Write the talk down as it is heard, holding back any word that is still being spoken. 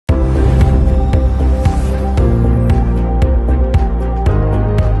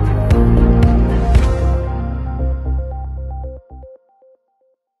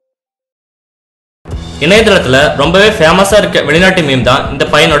இணையதளத்துல ரொம்பவே ஃபேமஸா இருக்க வெளிநாட்டு மீம் தான் இந்த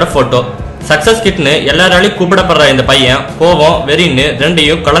பையனோட போட்டோ. சக்சஸ் கிட்னு எல்லாராலையும் கூப்பிடப்படுற இந்த பையன் கோவம் வெறின்னு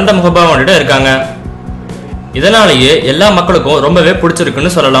ரெண்டையும் கலந்த முகபாவனோட இருக்காங்க. இதனாலேயே எல்லா மக்களுக்கும் ரொம்பவே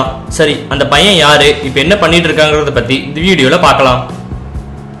பிடிச்சிருக்குன்னு சொல்லலாம். சரி, அந்த பையன் யாரு, இப்ப என்ன பண்ணிட்டு இருக்காங்கிறத பத்தி இந்த வீடியோல பார்க்கலாம்.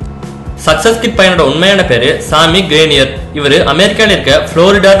 சக்சஸ் கிட் பையனோட உண்மையான பேரு சாமி கிரைனியர். இவரு அமெரிக்கால இருக்க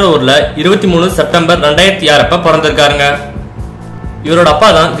புளோரிடா ஊர்ல 23 செப்டம்பர் 2006 அப்ப பிறந்திருக்காருங்க. இவரோட அப்பா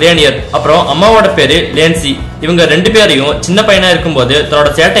தான் கிரேனியர், அப்புறம் அம்மாவோட பேரு லேன்சி. இவங்க ரெண்டு பேரையும் சின்ன பையனா இருக்கும்போது தன்னோட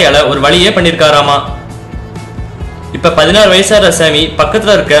சேட்டையால ஒரு வழியே பண்ணிருக்காராமா. இப்ப 16 வயசான சாமி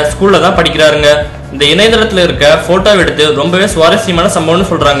பக்கத்துல இருக்க ஸ்கூல்ல தான் படிக்கிறாருங்க. இந்த இணையதளத்துல இருக்க போட்டோ எடுத்து ரொம்பவே சுவாரஸ்யமான சம்பவம்னு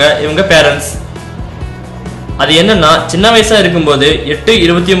சொல்றாங்க இவங்க பேரண்ட்ஸ். அது என்னன்னா, சின்ன வயசா இருக்கும்போது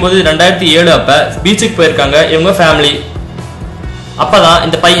 8/29/2007 அப்ப பீச்சுக்கு போயிருக்காங்க இவங்க ஃபேமிலி. அப்பதான்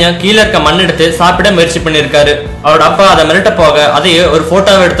இந்த பையன் கீழே இருக்க மண் எடுத்து சாப்பிட முயற்சி பண்ணிருக்காரு. அவரோட அப்பா அதை மிரட்ட போக அதையே ஒரு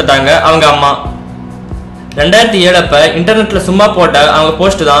போட்டோவை எடுத்துட்டாங்க அவங்க அம்மா. 2007 அப்ப இன்டர்நெட்ல சும்மா போட்ட அவங்க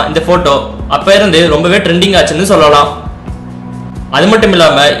போஸ்ட் தான் இந்த போட்டோ. அப்ப இருந்து ரொம்பவே ட்ரெண்டிங் ஆச்சுன்னு சொல்லலாம். அது மட்டும்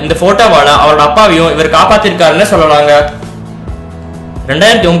இல்லாம இந்த போட்டோவால அவரோட அப்பாவையும் இவர் காப்பாத்திருக்காருன்னு சொல்லலாங்க.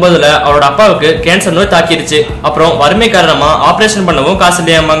 2009 அவரோட அப்பாவுக்கு கேன்சர் நோய் தாக்கிடுச்சு. அப்புறம் வறுமை காரணமா ஆபரேஷன் பண்ணவும் காசு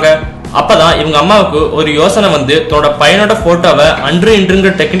இல்லையாமாங்க. அப்பதான் இவங்க அம்மாவுக்கு ஒரு யோசனை வந்து தன்னோட பையனோட போட்டோவை அன்று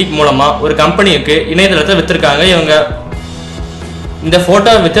இன்றுங்கிற டெக்னிக் மூலமா ஒரு கம்பெனிக்கு இணையதளத்தை வித்திருக்காங்க இவங்க. இந்த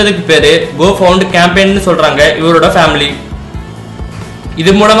போட்டோ வித்ததுக்கு பேரு கோ ஃபவுண்ட் கேம்பெயின் சொல்றாங்க இவரோட ஃபேமிலி.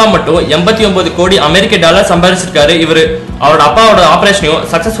 இது மூலமா மட்டும் 89 கோடி அமெரிக்க டாலர் சம்பாதிச்சிருக்காரு இவரு. அவரோட அப்பாவோட ஆபரேஷனையும்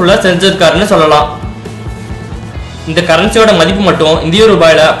சக்சஸ்ஃபுல்லா செஞ்சிருக்காருன்னு சொல்லலாம். இந்த கரன்சியோட மதிப்பு மட்டும் இந்திய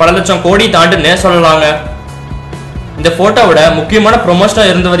ரூபாயில பல லட்சம் கோடி தாண்டுன்னு சொல்லலாங்க. இந்த போட்டோவோட முக்கியமான ப்ரொமோஷனா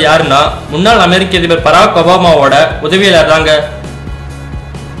இருந்தவர் யாருன்னா, முன்னாள் அமெரிக்க அதிபர் பராக் ஒபாமாவோட உதவியாளர் தாங்க.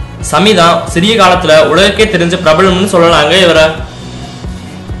 சமி தான் சிறிய காலத்துல உலகக்கே தெரிஞ்ச பிரபலம்னு சொல்லலாங்க இவரை.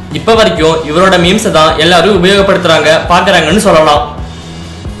 இப்ப வரைக்கும் இவரோட மீம்ஸ் தான் எல்லாரும் உபயோகப்படுத்துறாங்க, பாக்குறாங்கன்னு சொல்லலாம்.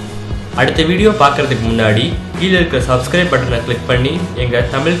 அடுத்த வீடியோ பார்க்கறதுக்கு முன்னாடி கீழே இருக்கிற சப்ஸ்கிரைப் பட்டனை கிளிக் பண்ணி எங்க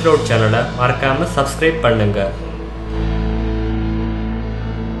தமிழ் க்ரௌட் சேனலை மறக்காம சப்ஸ்கிரைப் பண்ணுங்க.